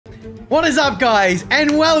What is up, guys,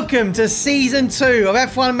 and welcome to Season 2 of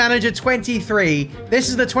F1 Manager 23. This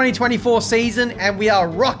is the 2024 season, and we are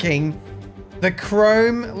rocking the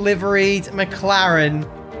chrome liveried McLaren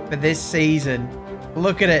for this season.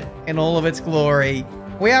 Look at it in all of its glory.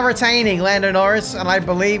 We are retaining Lando Norris, and I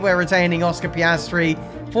believe we're retaining Oscar Piastri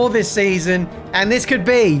for this season, and this could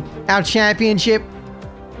be our championship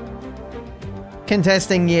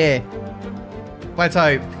contesting year. Let's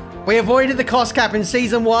hope. We avoided the cost cap in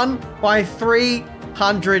Season 1 by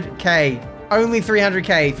 300k. Only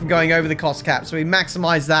 300k from going over the cost cap, so we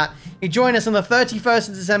maximized that. You join us on the 31st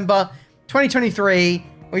of December, 2023.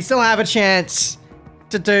 We still have a chance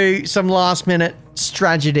to do some last-minute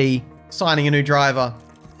strategy, signing a new driver,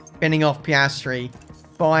 spinning off Piastri,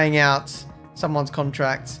 buying out someone's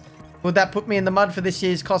contract. Would that put me in the mud for this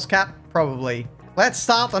year's cost cap? Probably. Let's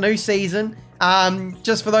start the new season.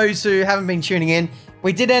 Just for those who haven't been tuning in,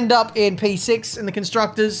 we did end up in P6 in the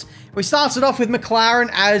Constructors. We started off with McLaren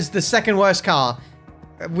as the second worst car.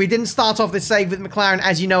 We didn't start off this save with McLaren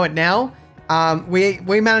as you know it now. We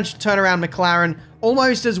managed to turn around McLaren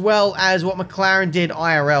almost as well as what McLaren did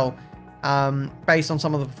IRL, based on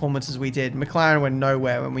some of the performances we did. McLaren went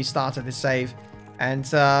nowhere when we started this save.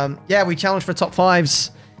 And yeah, we challenged for top 5s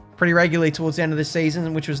pretty regularly towards the end of this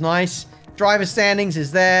season, which was nice. Driver standings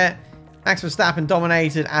is there. Max Verstappen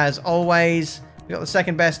dominated as always. We got the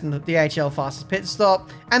second best in the DHL fastest pit stop.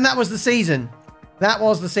 And that was the season. That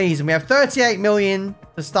was the season. We have 38 million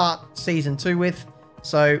to start Season 2 with.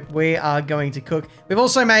 So we are going to cook. We've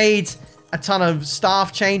also made a ton of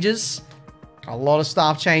staff changes. A lot of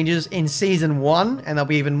staff changes in Season 1. And there'll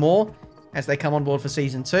be even more as they come on board for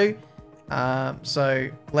Season 2. So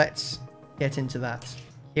let's get into that.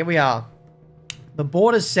 Here we are. The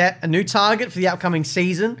board has set a new target for the upcoming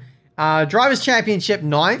season. Drivers' Championship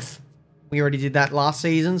 9th. We already did that last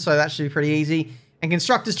season, so that should be pretty easy. And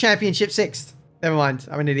Constructors' Championship 6th. Never mind,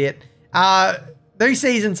 I'm an idiot. New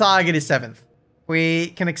season target is 7th.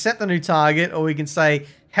 We can accept the new target, or we can say,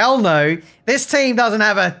 hell no. This team doesn't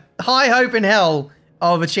have a high hope in hell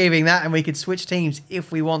of achieving that, and we could switch teams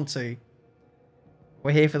if we want to.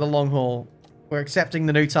 We're here for the long haul. We're accepting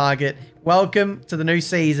the new target. Welcome to the new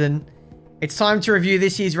season. It's time to review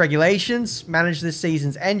this year's regulations, manage this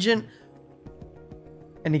season's engine,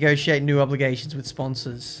 and negotiate new obligations with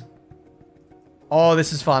sponsors. Oh,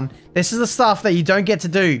 this is fun. This is the stuff that you don't get to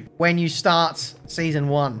do when you start Season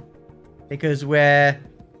 1. Because we're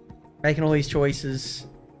making all these choices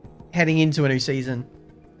heading into a new season.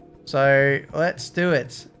 So, let's do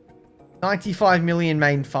it. 95 million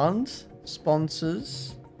main funds.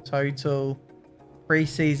 Sponsors. Total.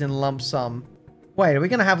 Pre-season lump sum. Wait, are we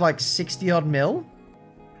going to have like 60 odd mil?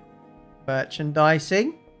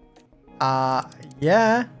 Merchandising.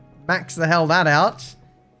 Yeah. Max the hell that out.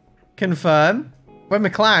 Confirm. We're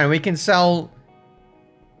McLaren. We can sell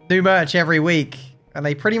new merch every week. And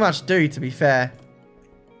they pretty much do, to be fair.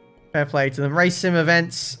 Fair play to them. Race sim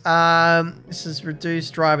events. This is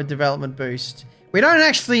reduced driver development boost. We don't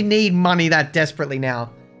actually need money that desperately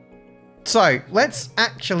now. So, let's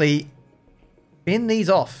actually bin these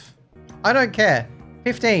off. I don't care.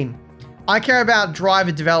 15. I care about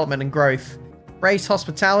driver development and growth. Race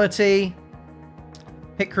hospitality.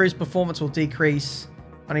 Pit crew's performance will decrease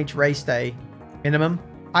on each race day. Minimum.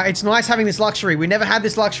 It's nice having this luxury. We never had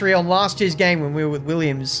this luxury on last year's game when we were with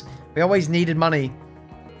Williams. We always needed money.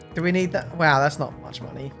 Do we need that? Wow, that's not much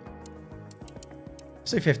money.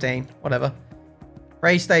 Let's do 15. Whatever.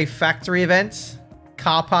 Race day factory events.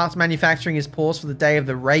 Car parts manufacturing is paused for the day of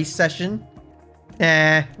the race session.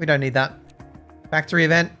 Nah, we don't need that. Factory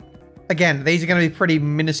event. Again, these are going to be pretty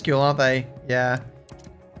minuscule, aren't they? Yeah.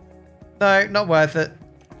 No, not worth it.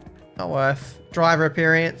 Not worth. Driver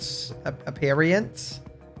appearance.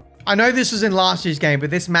 I know this was in last year's game, but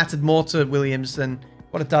this mattered more to Williams than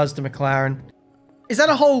what it does to McLaren. Is that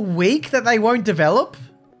a whole week that they won't develop?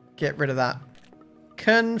 Get rid of that.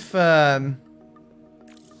 Confirm.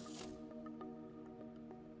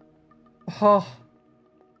 Oh.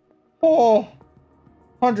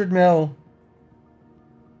 100 mil.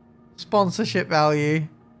 Sponsorship value.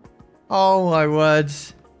 Oh my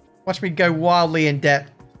words. Watch me go wildly in debt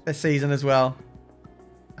this season as well.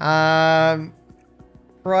 Prize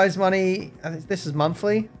money. I think this is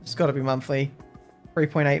monthly. It's got to be monthly.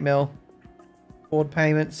 3.8 mil. Board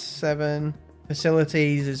payments, 7.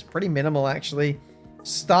 Facilities is pretty minimal, actually.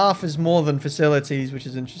 Staff is more than facilities, which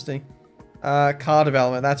is interesting. Car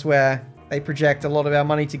development. That's where they project a lot of our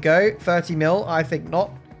money to go. 30 mil. I think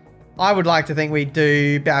not. I would like to think we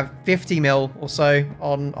do about 50 mil or so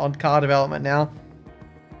on car development now.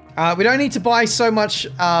 We don't need to buy so much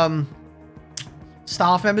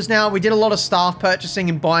staff members now. We did a lot of staff purchasing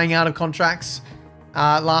and buying out of contracts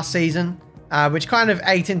last season, which kind of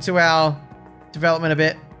ate into our development a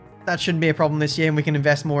bit. That shouldn't be a problem this year, and we can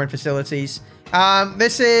invest more in facilities.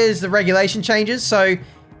 This is the regulation changes. So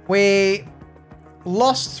we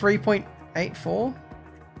lost 3.84.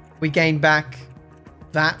 We gained back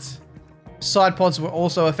that. Side pods were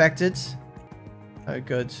also affected. Oh,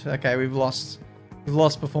 good. Okay, we've lost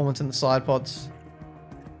performance in the side pods.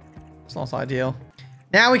 It's not ideal.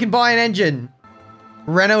 Now we can buy an engine.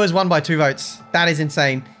 Renault has won by 2 votes. That is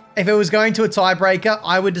insane. If it was going to a tiebreaker,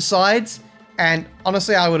 I would decide. And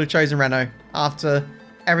honestly, I would have chosen Renault after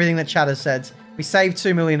everything that Chad has said. We saved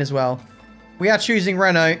 2 million as well. We are choosing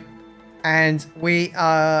Renault, and we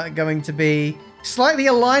are going to be slightly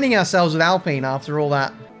aligning ourselves with Alpine after all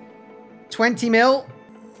that. 20 mil?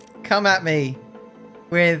 Come at me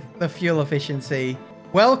with the fuel efficiency.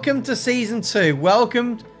 Welcome to Season 2.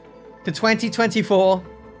 Welcome to 2024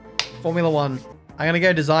 Formula 1. I'm going to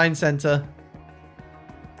go Design Center.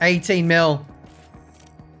 18 mil.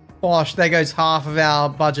 Gosh, there goes half of our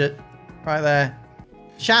budget right there.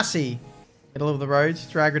 Chassis. Middle of the road.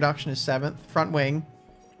 Drag reduction is 7th. Front wing.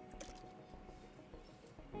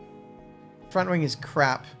 Front wing is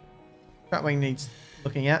crap. Front wing needs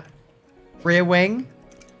looking at. Rear wing.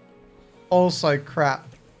 Also crap.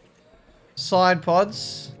 Side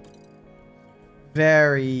pods.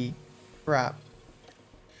 Very crap.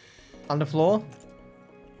 Underfloor.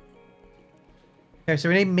 Okay, so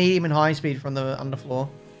we need medium and high speed from the underfloor.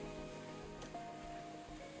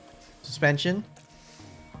 Suspension.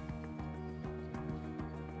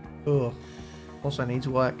 Ugh. Also needs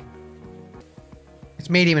work. It's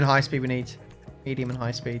medium and high speed we need. Medium and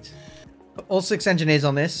high speed. All 6 engineers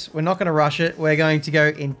on this. We're not going to rush it. We're going to go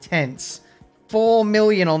intense. 4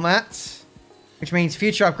 million on that. Which means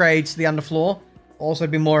future upgrades to the underfloor will also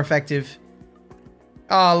be more effective.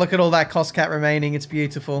 Oh, look at all that cost cap remaining. It's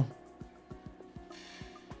beautiful.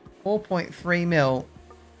 4.3 mil.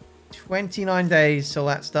 29 days till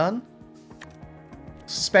that's done.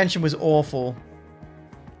 Suspension was awful.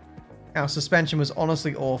 Our suspension was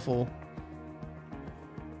honestly awful.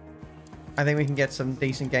 I think we can get some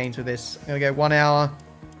decent gains with this. I'm going to go 1 hour.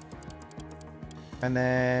 And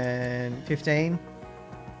then 15.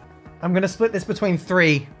 I'm going to split this between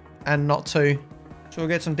 3 and not 2. So we'll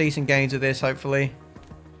get some decent gains with this, hopefully.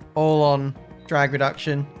 All on drag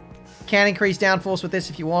reduction. Can increase downforce with this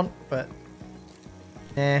if you want, but...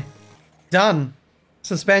 Done.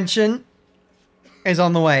 Suspension is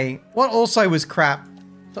on the way. What also was crap?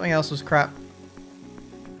 Something else was crap.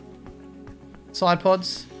 Side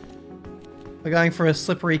pods. We're going for a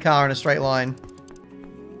slippery car in a straight line.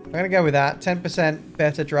 I'm going to go with that. 10%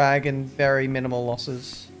 better drag and very minimal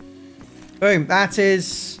losses. Boom. That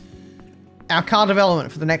is our car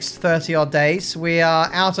development for the next 30 odd days. We are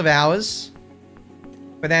out of hours.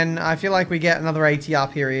 But then I feel like we get another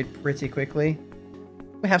ATR period pretty quickly.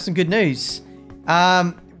 We have some good news.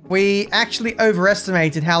 We actually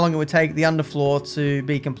overestimated how long it would take the underfloor to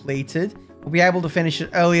be completed. We'll be able to finish it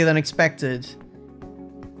earlier than expected.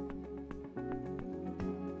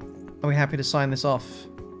 Are we happy to sign this off?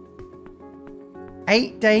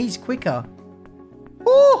 8 days quicker.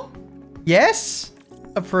 Oh, yes.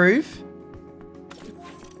 Approve.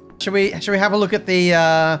 Should we have a look at the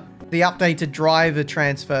updated driver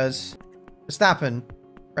transfers? Verstappen,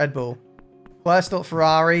 Red Bull. Claire still at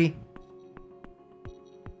Ferrari.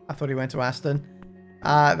 I thought he went to Aston.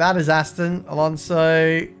 That is Aston.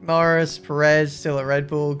 Alonso, Norris, Perez still at Red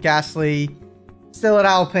Bull. Gasly still at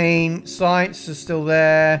Alpine. Sainz is still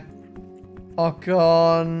there.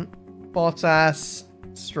 Ocon, Bottas,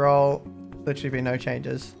 Stroll. Literally been no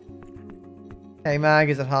changes. K-Mag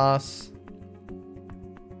is at Haas.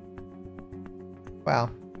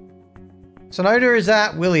 Wow. Sonoda is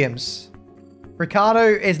at Williams. Ricciardo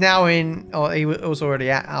is now in... Oh, he was already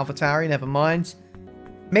at AlphaTauri. Never mind.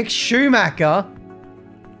 Mick Schumacher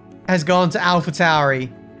has gone to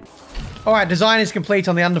AlphaTauri. Alright, design is complete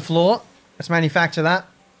on the underfloor. Let's manufacture that.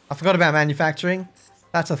 I forgot about manufacturing.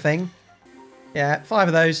 That's a thing. Yeah, 5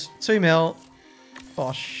 of those. 2 mil.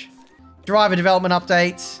 Bosh. Driver development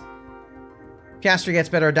update. Piastri gets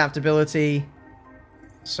better adaptability.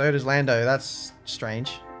 So does Lando. That's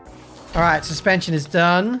strange. Alright, suspension is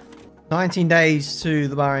done. 19 days to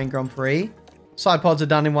the Bahrain Grand Prix. Side pods are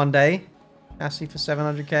done in 1 day. Chassis for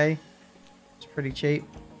 700k. It's pretty cheap.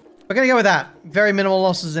 We're going to go with that. Very minimal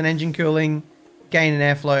losses in engine cooling, gain in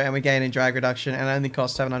airflow, and we gain in drag reduction, and it only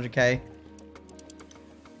costs 700k.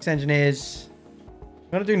 6 engineers.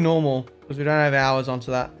 I'm going to do normal, because we don't have hours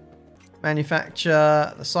onto that.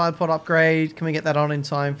 Manufacture the side pod upgrade. Can we get that on in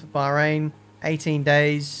time for Bahrain? 18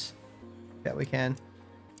 days. Yeah, we can.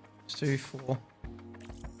 Let's do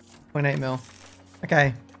 4.8 mil.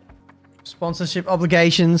 Okay. Sponsorship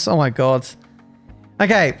obligations. Oh my god.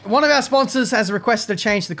 Okay, one of our sponsors has requested a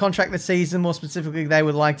change to the contract this season. More specifically, they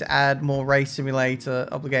would like to add more race simulator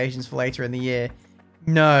obligations for later in the year.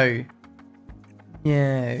 No.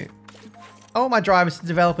 No. I want my drivers to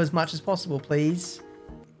develop as much as possible, please.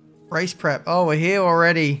 Race prep. Oh, we're here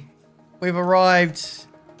already. We've arrived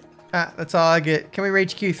at the target. Can we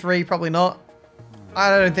reach Q3? Probably not. I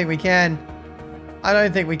don't think we can. I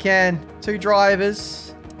don't think we can. 2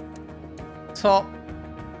 drivers. Top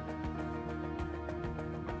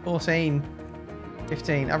 14,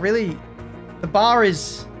 15. The bar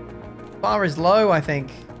is low, I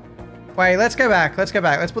think. Wait, let's go back. Let's go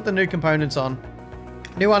back. Let's put the new components on.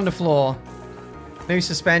 New underfloor. New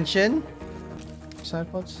suspension.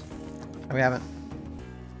 Side pods? No, we haven't.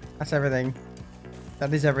 That's everything.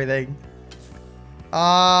 That is everything.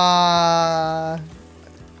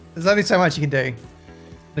 There's only so much you can do in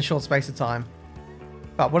a short space of time.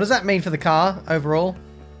 But what does that mean for the car overall?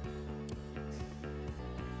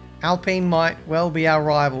 Alpine might well be our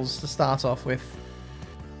rivals to start off with.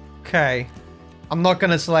 Okay. I'm not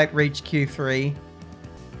going to select reach Q3.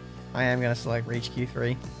 I am going to select reach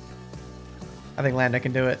Q3. I think Lando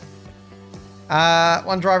can do it.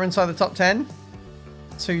 1 driver inside the top 10.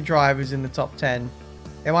 2 drivers in the top 10.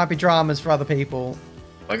 There might be dramas for other people.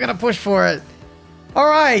 We're going to push for it. All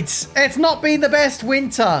right. It's not been the best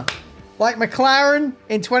winter like McLaren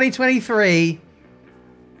in 2023.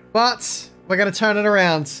 But we're going to turn it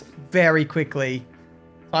around very quickly.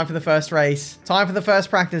 Time for the first race. Time for the first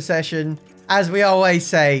practice session. As we always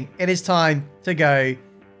say, it is time to go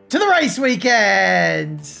to the race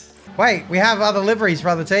weekend. Wait, we have other liveries for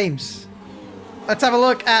other teams. Let's have a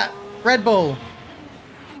look at Red Bull.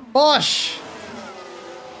 Bosch.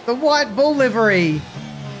 The White Bull livery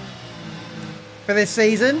for this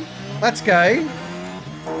season. Let's go.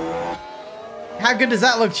 How good does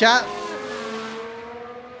that look, chat?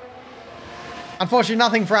 Unfortunately,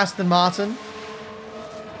 nothing for Aston Martin.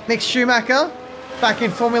 Mick Schumacher, back in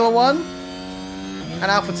Formula 1. And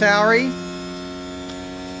AlphaTauri.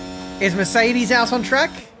 Is Mercedes out on track?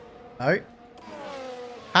 No.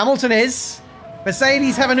 Hamilton is.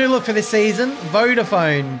 Mercedes have a new look for this season.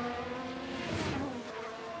 Vodafone.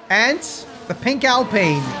 And the pink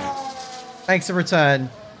Alpine makes a return.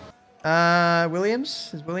 Williams?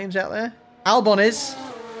 Is Williams out there? Albon is.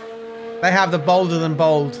 They have the bolder than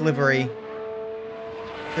bold livery.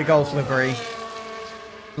 The Golf livery.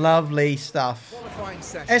 Lovely stuff.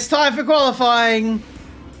 It's time for qualifying.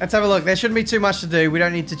 Let's have a look. There shouldn't be too much to do. We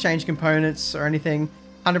don't need to change components or anything.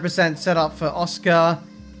 100% set up for Oscar.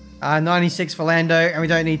 96 for Lando. And we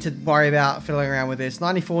don't need to worry about fiddling around with this.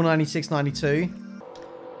 94, 96, 92.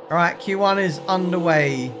 All right, Q1 is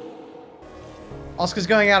underway. Oscar's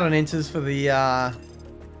going out on inters for the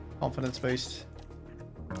confidence boost.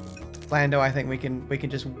 Lando, I think we can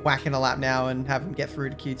just whack in a lap now and have him get through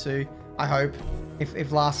to Q2. I hope.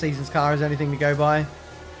 If last season's car is anything to go by.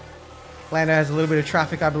 Lando has a little bit of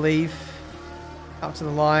traffic, I believe. Up to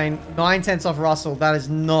the line. 9/10 off Russell. That is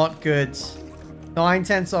not good.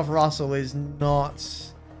 9/10 off Russell is not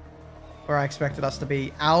where I expected us to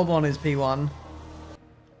be. Albon is P1.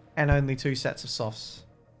 And only 2 sets of softs.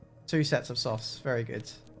 2 sets of softs. Very good.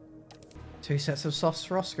 2 sets of softs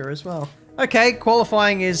for Oscar as well. Okay,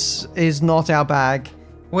 qualifying is not our bag.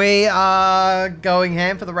 We are going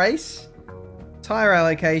ham for the race. Tire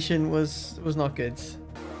allocation was not good.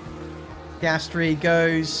 Piastri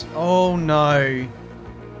goes. Oh no.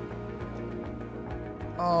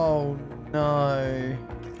 Oh no.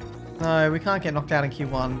 No, we can't get knocked out in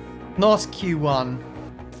Q1. Not Q1.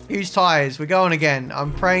 Use tires. We're going again.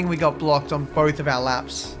 I'm praying we got blocked on both of our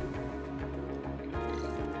laps.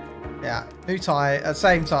 Yeah, new tire,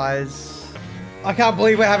 same tires. I can't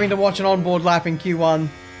believe we're having to watch an onboard lap in Q1.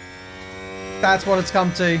 That's what it's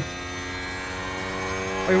come to.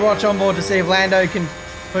 We watch onboard to see if Lando can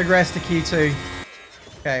progress to Q2.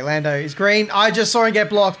 Okay, Lando is green. I just saw him get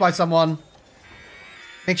blocked by someone.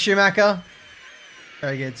 Mick Schumacher.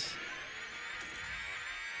 Very good.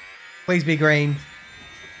 Please be green.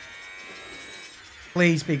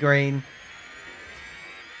 Please be green.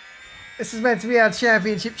 This is meant to be our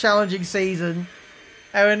championship challenging season.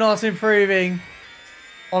 And we're not improving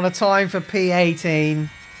on a time for P18.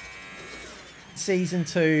 Season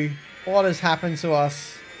 2. What has happened to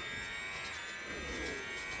us?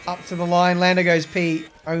 Up to the line. Lando goes P.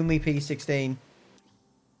 Only P16.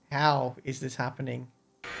 How is this happening?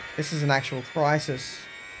 This is an actual crisis.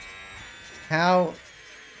 How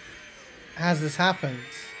has this happened?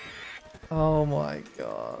 Oh my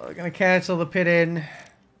god. I'm going to cancel the pit in.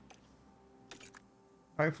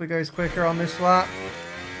 Hopefully goes quicker on this lap.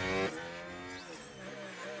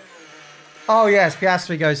 Oh yes,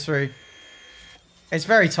 Piastri goes through. It's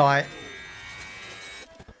very tight.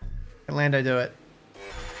 Can Lando do it?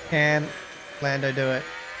 Can Lando do it?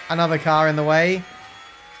 Another car in the way.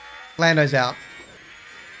 Lando's out.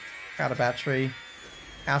 Out of battery.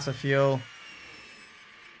 Out of fuel.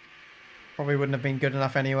 Probably wouldn't have been good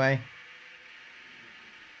enough anyway.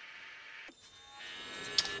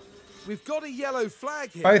 We've got a yellow flag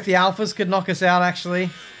here. Both the Alphas could knock us out, actually.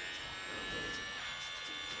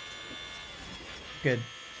 Good.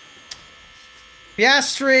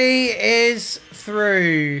 Piastri is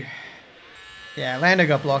through. Yeah, Lando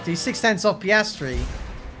got blocked. He's 6/10 off Piastri.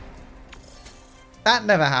 That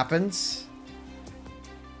never happens.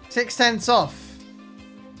 6/10 off.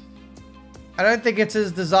 I don't think it's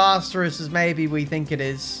as disastrous as maybe we think it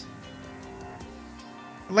is.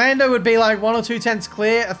 Lando would be like 1 or 2 tenths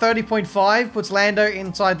clear. A 30.5 puts Lando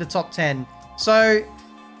inside the top 10. So,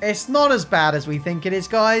 it's not as bad as we think it is,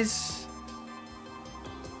 guys.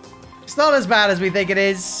 It's not as bad as we think it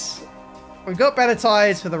is. We've got better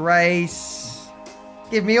tyres for the race.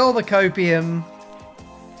 Give me all the copium.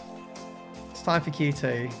 It's time for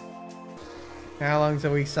Q2. How long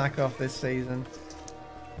till we sack off this season?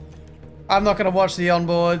 I'm not going to watch the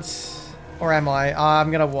onboards. Or am I?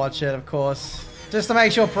 I'm going to watch it, of course. Just to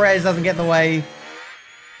make sure Perez doesn't get in the way.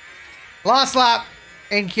 Last lap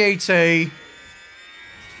in Q2.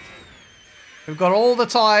 We've got all the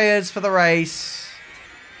tyres for the race.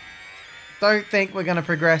 Don't think we're going to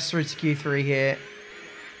progress through to Q3 here.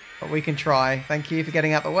 But we can try. Thank you for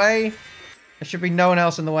getting out the way. There should be no one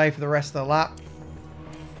else in the way for the rest of the lap.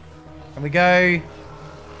 And we go.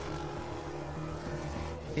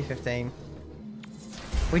 P15.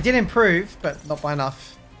 We did improve, but not by enough.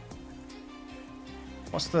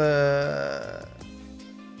 What's the...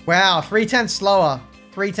 Wow, 3 tenths slower.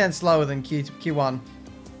 3 tenths slower than Q1.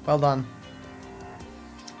 Well done.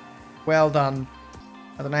 Well done.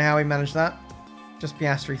 I don't know how we managed that. Just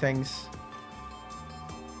Piastri things.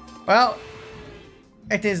 Well,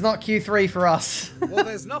 it is not Q3 for us. Well,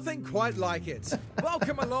 there's nothing quite like it.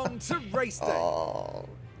 Welcome along to race day. Oh,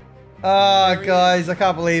 guys, I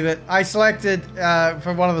can't believe it. I selected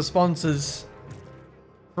for one of the sponsors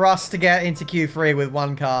for us to get into Q3 with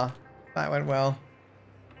one car. That went well.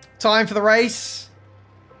 Time for the race.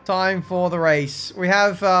 Time for the race. We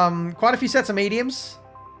have quite a few sets of mediums.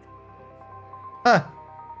 Huh.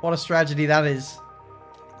 What a strategy that is.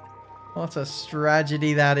 What a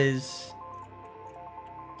strategy that is.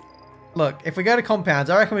 Look, if we go to compounds,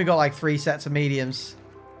 I reckon we've got like 3 sets of mediums.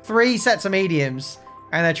 3 sets of mediums.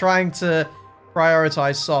 And they're trying to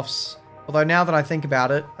prioritize softs. Although now that I think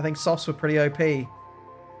about it, I think softs were pretty OP.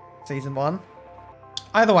 Season 1.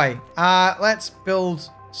 Either way, let's build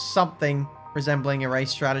something resembling a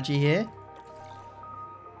race strategy here.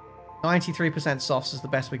 93% softs is the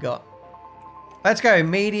best we got. Let's go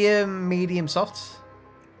medium, medium soft.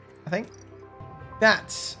 I think.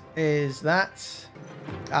 That is that.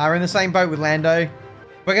 We're in the same boat with Lando.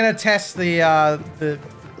 We're going to test the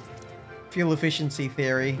fuel efficiency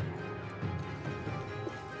theory.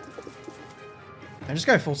 And just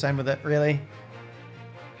go full send with it, really.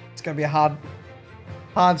 It's going to be a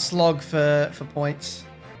hard slog for points.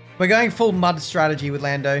 We're going full mud strategy with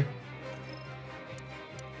Lando.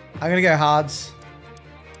 I'm going to go hards.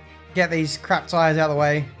 Get these crap tyres out of the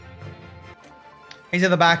way. He's at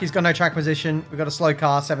the back. He's got no track position. We've got a slow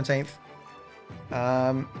car, 17th.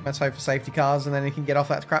 Let's hope for safety cars, and then he can get off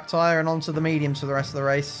that crap tyre and onto the mediums for the rest of the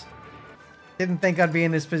race. Didn't think I'd be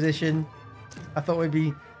in this position. I thought we'd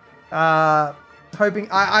be hoping...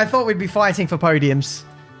 I thought we'd be fighting for podiums.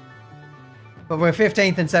 But we're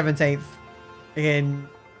 15th and 17th in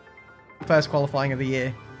first qualifying of the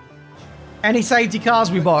year. Any safety cars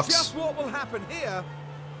we box. Just what will happen here,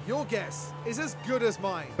 your guess is as good as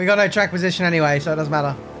mine. We got no track position anyway, so it doesn't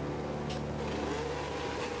matter.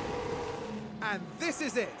 And this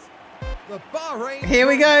is it. The Bahrain... Here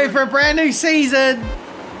we go for a brand new season.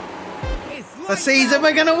 The season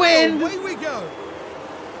we're going to win. Away we go.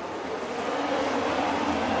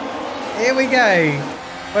 Here we go.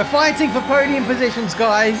 We're fighting for podium positions,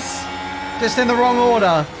 guys. Just in the wrong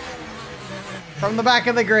order. From the back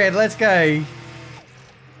of the grid. Let's go.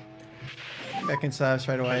 They can serve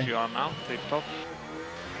straight away. You are now. Take top.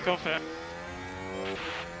 Go fair.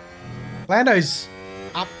 Lando's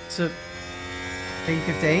up to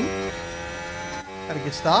P15. Had a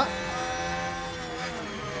good start.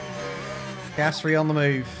 Piastri on the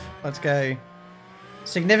move. Let's go.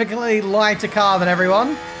 Significantly lighter car than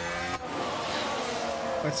everyone.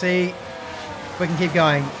 Let's see if we can keep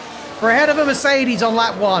going. We're ahead of a Mercedes on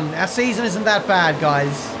lap 1. Our season isn't that bad, guys.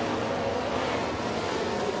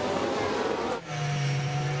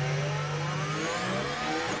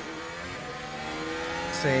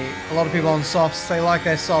 Let's see, a lot of people on softs. They like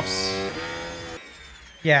their softs.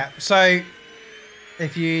 Yeah, so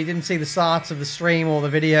if you didn't see the start of the stream or the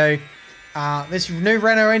video, this new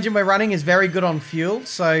Renault engine we're running is very good on fuel.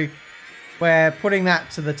 So we're putting that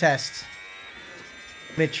to the test.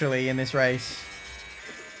 Literally in this race.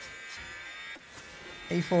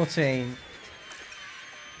 E14.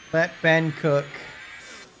 Let Ben cook.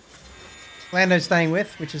 Lando's staying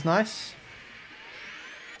with, which is nice.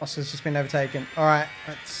 Oscar's just been overtaken. Alright,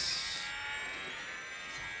 let's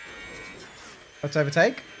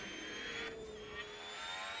overtake.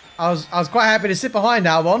 I was quite happy to sit behind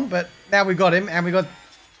Albon, but now we got him, and we got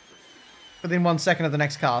within 1 second of the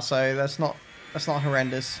next car, so that's not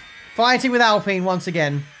horrendous. Fighting with Alpine once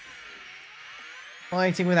again.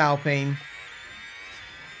 Fighting with Alpine.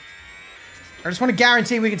 I just want to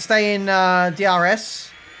guarantee we can stay in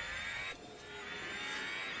DRS.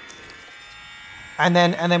 And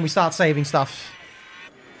then we start saving stuff.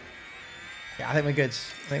 Yeah, I think we're good.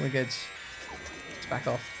 Let's back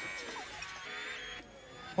off.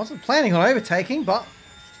 Wasn't planning on overtaking, but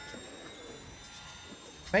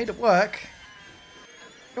made it work.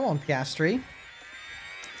 Go on, Piastri.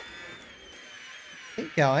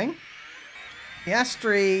 Keep going.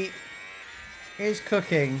 Piastri is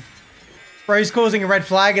cooking. Bro's causing a red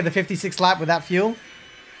flag at the 56th lap without fuel.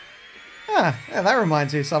 Ah, yeah, that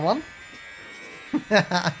reminds you of someone.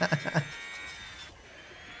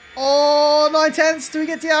 Oh, 9/10. Do we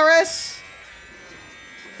get DRS?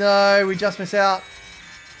 No, we just miss out.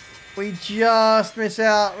 We just miss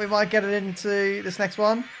out. We might get it into this next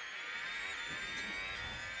one.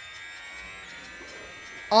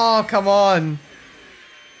 Oh, come on.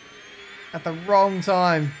 At the wrong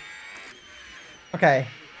time. Okay.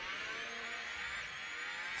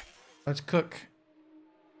 Let's cook.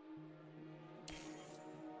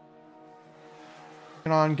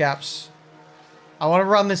 On gaps. I want to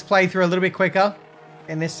run this playthrough a little bit quicker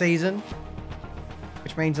in this season,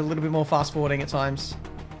 which means a little bit more fast forwarding at times.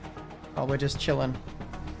 Oh, we're just chilling.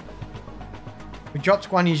 We dropped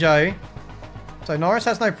Guan Yu Zhou, so Norris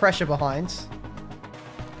has no pressure behind.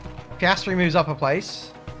 Piastri moves up a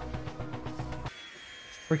place.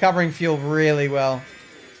 Recovering fuel really well.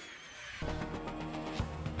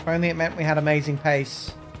 If only it meant we had amazing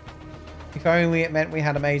pace. If only it meant we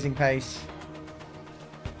had amazing pace.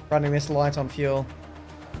 Running this light on fuel.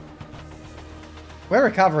 We're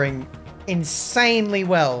recovering insanely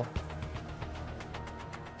well.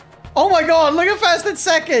 Oh my god, look at first and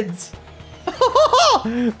seconds!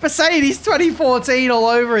 Mercedes 2014 all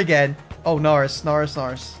over again. Oh, Norris. Norris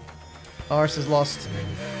has lost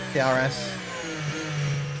DRS.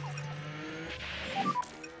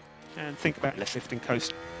 And think about left lifting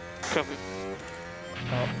coast. Covered.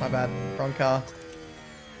 Oh, my bad. Wrong car.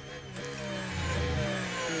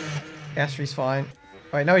 Piastri's fine.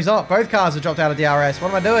 Wait, no, he's not. Both cars have dropped out of DRS. What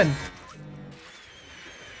am I doing?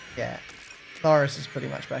 Yeah. Norris is pretty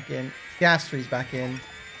much back in. Piastri's back in.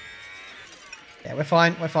 Yeah, we're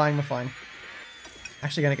fine.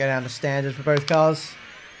 Actually going to go down to standard for both cars.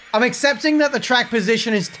 I'm accepting that the track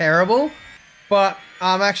position is terrible, but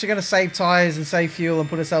I'm actually going to save tyres and save fuel and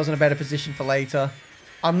put ourselves in a better position for later.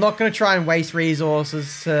 I'm not going to try and waste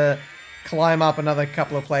resources to climb up another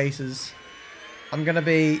couple of places. I'm going to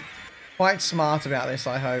be quite smart about this,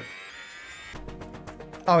 I hope.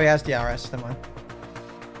 Oh, he has DRS. Never mind.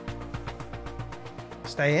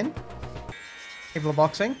 Stay in. People are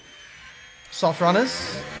boxing. Soft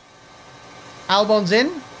runners. Albon's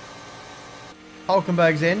in.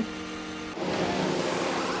 Hulkenberg's in.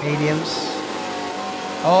 Mediums.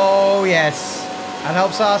 Oh, yes. That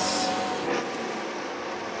helps us.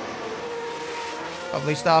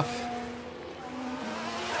 Lovely stuff.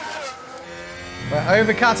 We're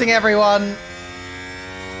overcutting everyone.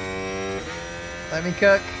 Let me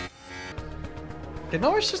cook. Did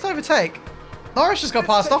Norris just overtake? Norris just got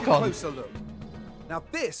past Ocon. Closer look. Now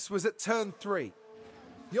this was at turn 3.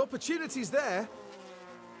 The opportunity's there.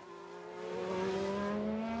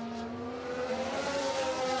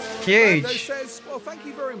 Huge. Lando says, well, thank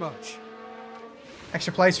you very much.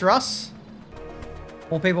 Extra place for us.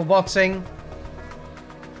 More people boxing.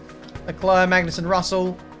 Leclerc, Magnussen,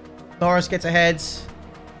 Russell. Norris gets ahead.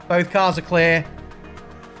 Both cars are clear.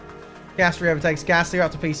 Gasly overtakes Gasly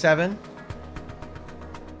up to P7.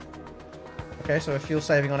 Okay, so we're fuel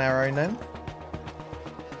saving on our own then.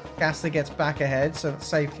 Gasly gets back ahead, so let's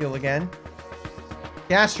save fuel again.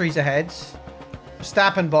 Gasly's ahead.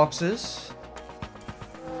 Verstappen boxes.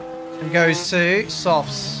 And goes to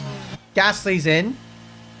softs. Gasly's in.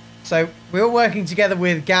 So we were working together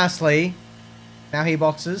with Gasly. Now he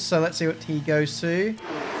boxes. So let's see what he goes to.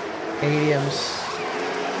 Mediums.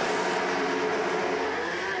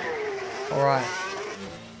 Alright.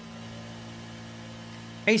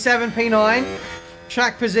 P7, P9.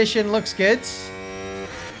 Track position looks good.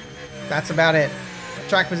 That's about it.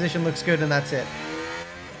 Track position looks good and that's it.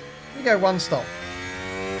 We go one stop.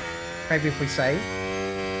 Maybe if we save.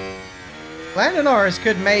 Lando Norris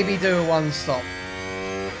could maybe do a one stop.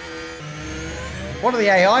 What are the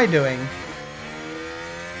AI doing?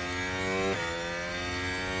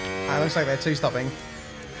 Looks like they're two stopping.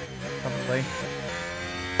 Probably.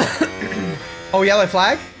 Oh, yellow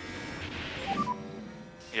flag?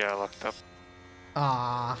 Yeah, locked up.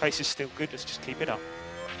 Ah. Pace is still good, let's just keep it up.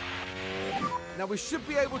 Now we should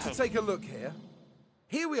be able to take a look here.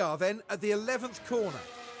 Here we are then at the 11th corner.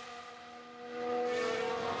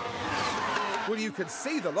 Well, you can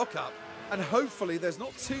see the lockup, and hopefully there's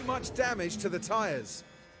not too much damage to the tyres.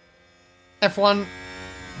 F1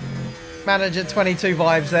 Manager 22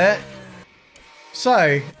 vibes there.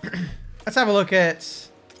 So, let's have a look at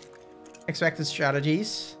expected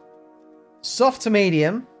strategies. Soft to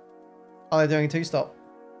medium. Oh, they're doing a two-stop.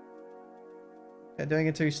 They're doing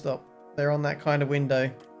a two-stop. They're on that kind of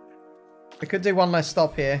window. We could do one less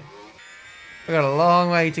stop here. We've got a long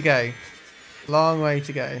way to go. Long way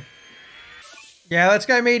to go. Yeah, let's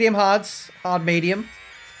go medium hards. Hard medium.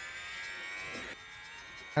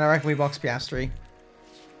 And I reckon we box Piastri.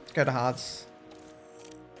 Let's go to hards.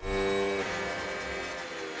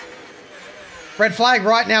 Red flag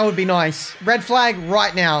right now would be nice. Red flag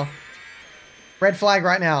right now. Red flag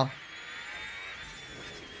right now.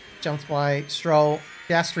 Jumped by Stroll.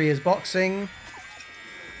 Piastri is boxing.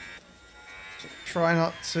 Try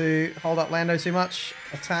not to hold up Lando too much.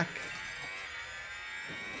 Attack.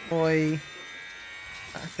 Boy.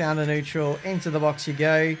 Back down to neutral. Into the box you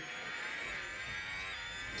go.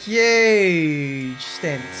 Huge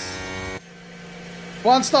stints.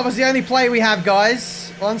 One stop is the only play we have,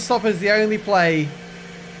 guys. One stop is the only play.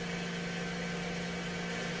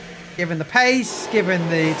 Given the pace, given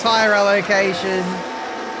the tyre allocation.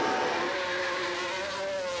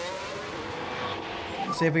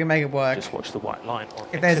 Let's see if we can make it work. Just watch the white line.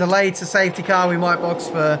 If there's a later safety car, we might box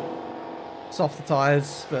for softer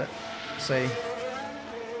tyres, but let's see.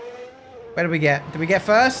 Where did we get? Did we get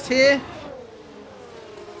first here?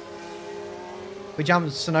 We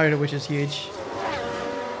jumped Sonoda, which is huge.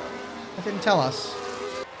 That didn't tell us.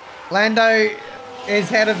 Lando is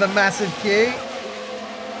head of the massive queue.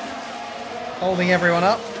 Holding everyone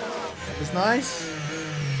up. That was nice.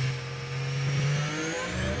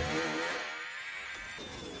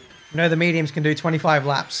 You know the mediums can do 25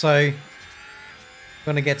 laps, so we're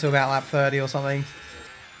going to get to about lap 30 or something.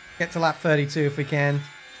 Get to lap 32 if we can.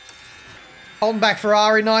 Holding back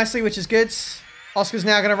Ferrari nicely, which is good. Oscar's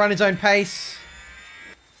now going to run his own pace.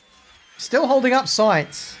 Still holding up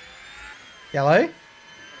Sainz. Yellow.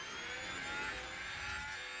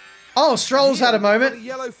 Oh, Stroll's had a moment. A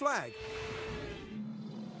yellow flag.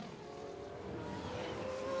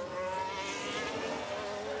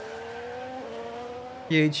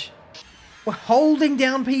 Huge. We're holding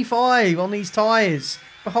down P5 on these tyres.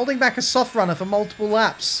 We're holding back a soft runner for multiple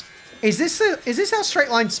laps. Is this our straight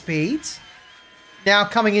line speed now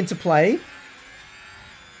coming into play?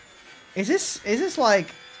 Is this like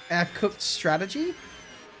our cooked strategy?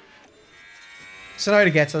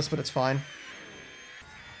 Sonoda gets us, but it's fine.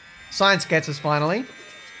 Science gets us finally.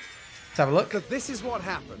 Let's have a look. So this is what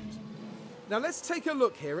happened. Now let's take a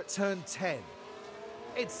look here at turn 10.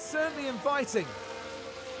 It's certainly inviting.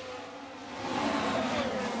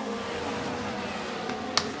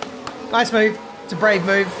 Nice move. It's a brave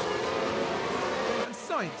move. And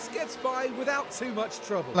Sainz gets by without too much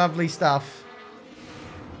trouble. Lovely stuff.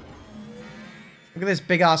 Look at this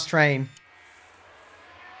big ass train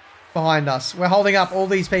behind us. We're holding up all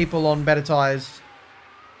these people on better tyres.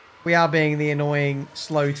 We are being the annoying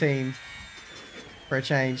slow team for a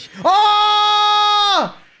change.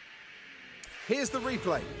 Oh! Here's the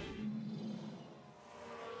replay.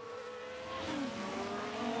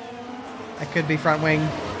 That could be front wing.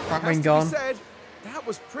 Front wing gone. Said, that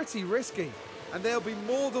was pretty risky. And there'll be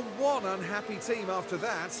more than one unhappy team after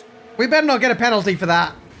that. We better not get a penalty for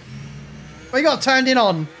that. We got turned in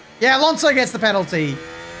on. Yeah, Alonso gets the penalty.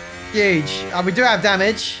 Huge. We do have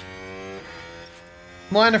damage.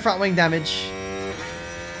 Minor front wing damage.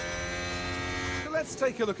 So let's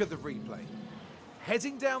take a look at the replay.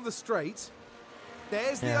 Heading down the straight.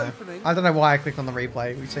 There's the opening. I don't know why I clicked on the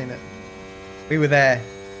replay. We've seen it. We were there.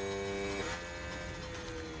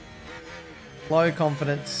 Low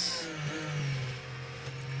confidence.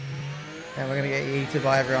 And we're going to get eaten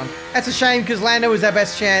by everyone. That's a shame because Lando was our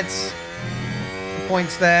best chance.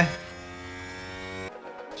 Points there.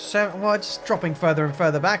 So, well, just dropping further and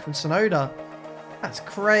further back from Tsunoda. That's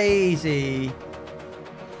crazy.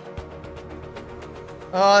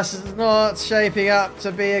 Oh, this is not shaping up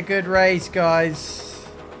to be a good race, guys.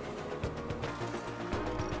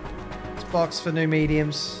 Let's box for new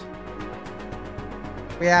mediums.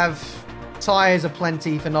 We have tyres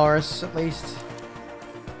aplenty for Norris, at least.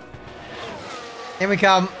 Here we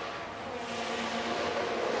come.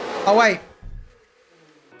 Oh, wait.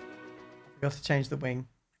 We have to change the wing.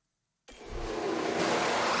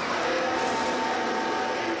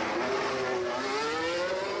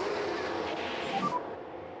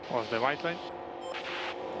 Was the right lane?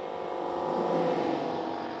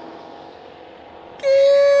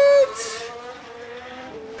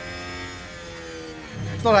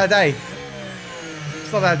 It's not our day.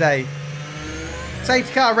 It's not our day.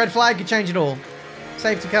 Safety car, red flag, you change it all.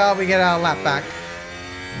 Safety car, we get our lap back.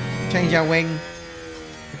 Change our wing.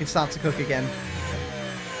 We can start to cook again.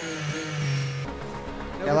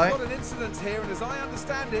 Now, Hello? we've got an incident here, and as I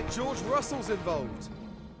understand it, George Russell's involved.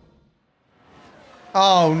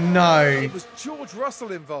 Oh no. It was George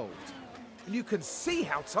Russell involved. And you can see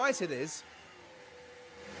how tight it is.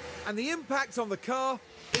 And the impact on the car,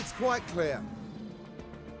 it's quite clear.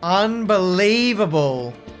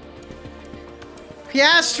 Unbelievable.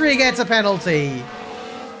 Piastri gets a penalty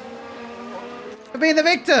for being the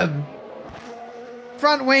victim.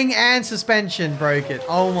 Front wing and suspension broke it.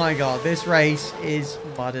 Oh my god, this race is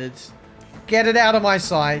mudded. Get it out of my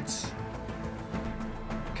sight.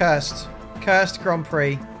 Cursed. Cursed Grand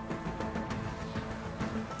Prix.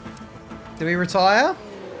 Do we retire?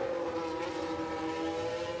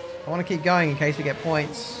 I want to keep going in case we get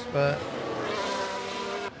points, but...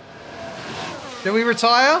 Do we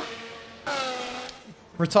retire?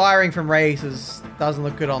 Retiring from races doesn't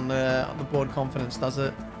look good on the board confidence, does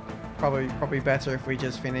it? Probably better if we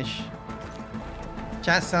just finish.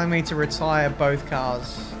 Chat's telling me to retire both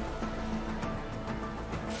cars.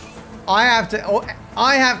 I have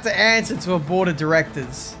to answer to a board of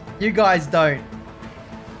directors. You guys don't.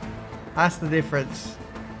 That's the difference.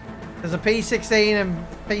 Does a P16 and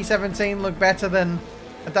P17 look better than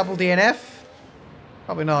a double DNF?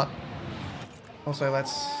 Probably not. Also,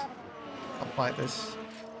 let's fight this.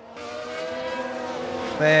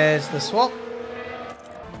 There's the swap.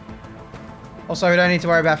 Also, we don't need to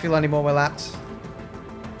worry about fuel anymore. We're lapped.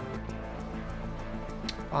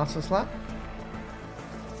 Fastest lap.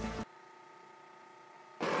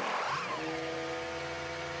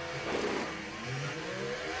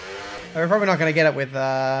 We're probably not going to get it with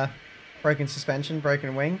broken suspension,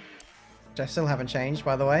 broken wing. Which I still haven't changed,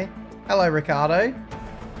 by the way. Hello, Ricardo.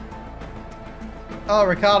 Oh,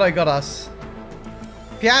 Ricardo got us.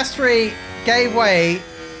 Piastri gave way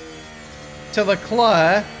to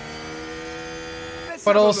Leclerc,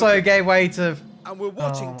 but also gave way to... And we're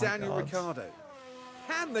watching Oh, Daniel God. Ricciardo.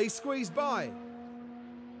 Can they squeeze by?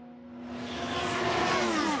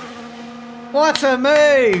 What a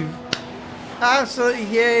move! Absolutely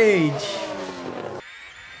huge.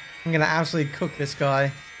 I'm gonna absolutely cook this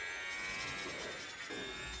guy.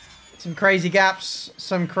 Some crazy gaps.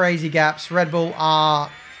 Some crazy gaps. Red Bull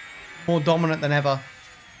are more dominant than ever.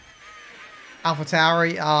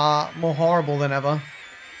 AlphaTauri are more horrible than ever.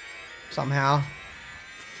 Somehow.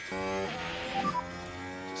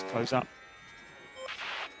 Just close up.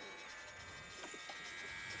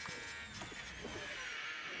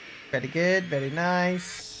 Very good. Very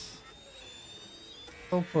nice.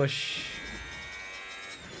 Full push.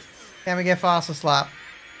 Can we get fastest lap?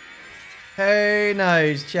 Who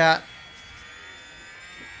knows, chat?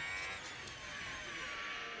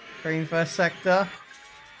 Green first sector.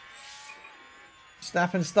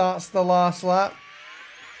 Verstappen starts the last lap.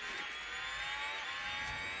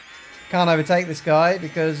 Can't overtake this guy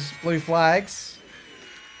because blue flags.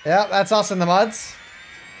 Yep, that's us in the muds.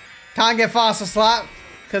 Can't get fastest lap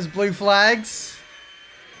because blue flags.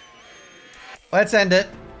 Let's end it.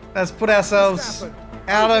 Let's put ourselves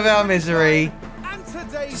out of our misery.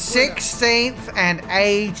 16th and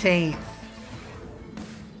 18th.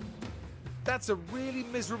 That's a really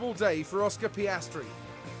miserable day for Oscar Piastri.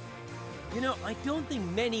 You know, I don't think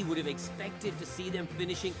many would have expected to see them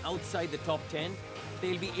finishing outside the top 10.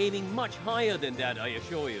 They'll be aiming much higher than that, I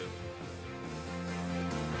assure you.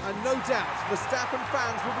 And no doubt, Verstappen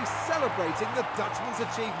fans will be celebrating the Dutchman's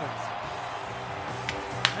achievements.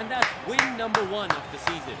 And that's win number 1 of the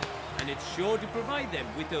season. And it's sure to provide them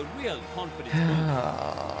with a real confidence boost.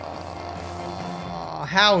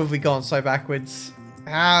 How have we gone so backwards?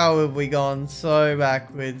 How have we gone so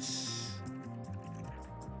backwards?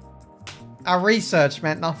 Our research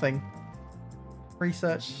meant nothing.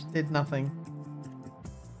 Research did nothing.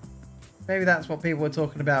 Maybe that's what people were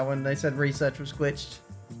talking about when they said research was glitched.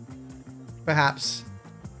 Perhaps.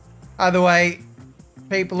 Either way,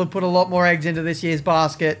 people have put a lot more eggs into this year's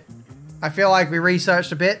basket. I feel like we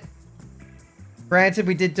researched a bit. Granted,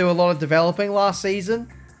 we did do a lot of developing last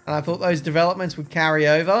season, and I thought those developments would carry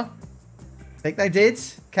over. I think they did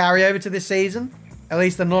carry over to this season. At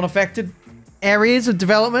least the non-affected areas of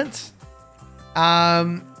development.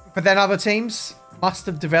 But then other teams must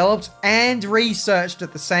have developed and researched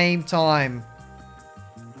at the same time.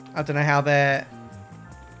 I don't know how they're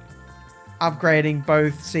upgrading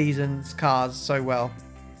both seasons' cars so well.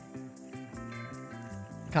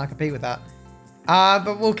 Can't compete with that.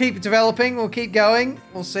 But we'll keep developing. We'll keep going.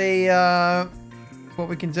 We'll see what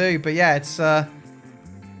we can do. But yeah, it's a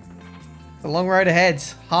long road ahead.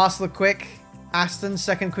 Haas look quick. Aston,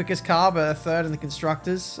 second quickest car, but a third in the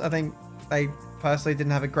constructors. I think they personally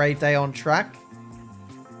didn't have a great day on track.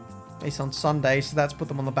 At least on Sunday, so that's put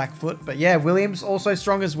them on the back foot. But yeah, Williams also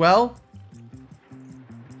strong as well.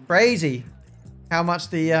 Crazy how much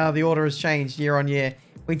the order has changed year on year.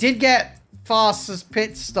 We did get fastest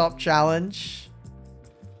pit stop challenge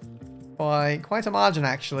by quite a margin,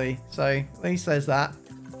 actually. So at least there's that.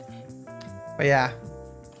 But yeah,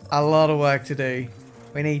 a lot of work to do.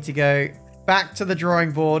 We need to go back to the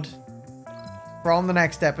drawing board from the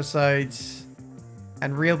next episodes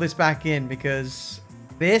and reel this back in, because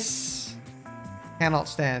this cannot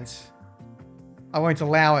stand. I won't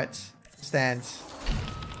allow it to stand.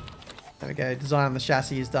 There we go. Design on the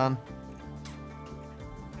chassis is done.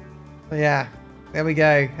 So yeah, there we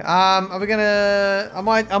go. Are we gonna?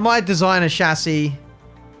 I might design a chassis,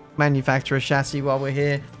 manufacture a chassis while we're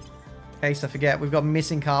here. In case I forget, we've got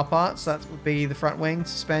missing car parts. That would be the front wing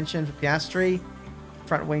suspension for Piastri,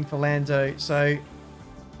 front wing for Lando. So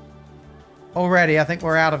already, I think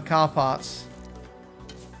we're out of car parts.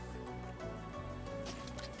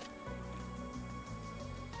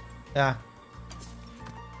 Yeah.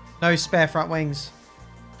 No spare front wings.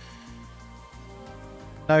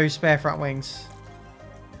 No spare front wings.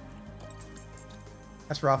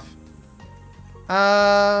 That's rough.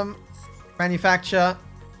 Manufacture.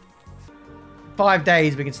 5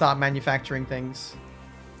 days we can start manufacturing things.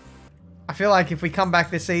 I feel like if we come back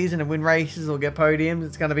this season and win races or get podiums,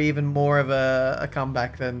 it's going to be even more of a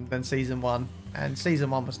comeback than Season 1. And Season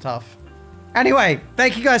 1 was tough. Anyway,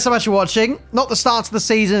 thank you guys so much for watching. Not the start to the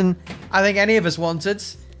season I think any of us wanted.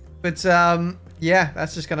 But yeah,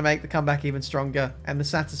 that's just going to make the comeback even stronger. And the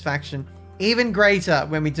satisfaction even greater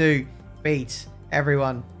when we do beat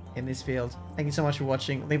everyone in this field. Thank you so much for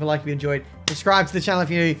watching. Leave a like if you enjoyed. Subscribe to the channel if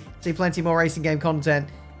you're new. See plenty more racing game content.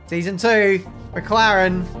 Season 2,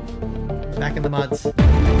 McLaren, back in the muds.